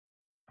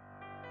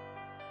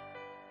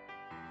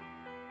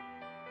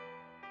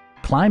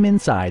climb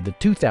inside the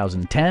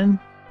 2010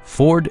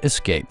 Ford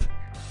Escape.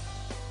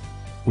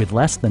 With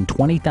less than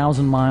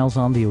 20,000 miles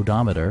on the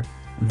odometer,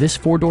 this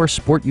four-door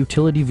sport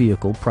utility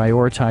vehicle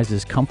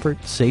prioritizes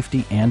comfort,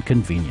 safety, and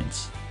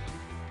convenience.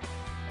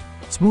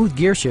 Smooth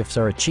gear shifts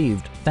are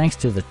achieved thanks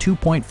to the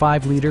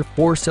 2.5-liter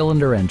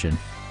four-cylinder engine,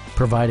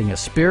 providing a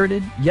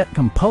spirited yet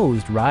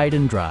composed ride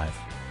and drive.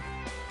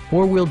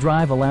 Four-wheel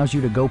drive allows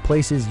you to go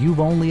places you've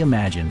only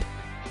imagined.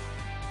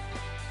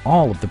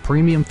 All of the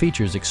premium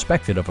features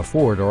expected of a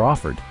Ford are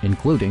offered,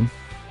 including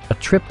a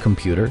trip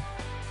computer,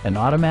 an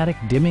automatic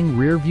dimming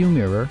rear-view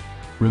mirror,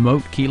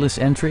 remote keyless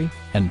entry,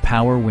 and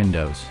power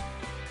windows.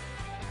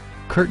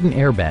 Curtain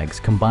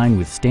airbags combine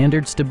with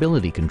standard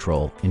stability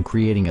control in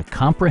creating a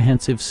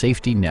comprehensive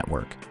safety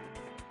network.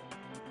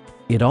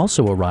 It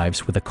also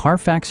arrives with a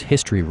Carfax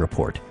history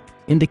report,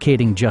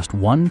 indicating just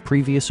one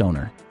previous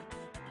owner.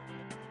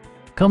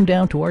 Come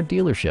down to our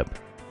dealership.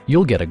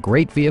 You'll get a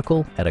great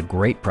vehicle at a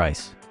great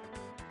price.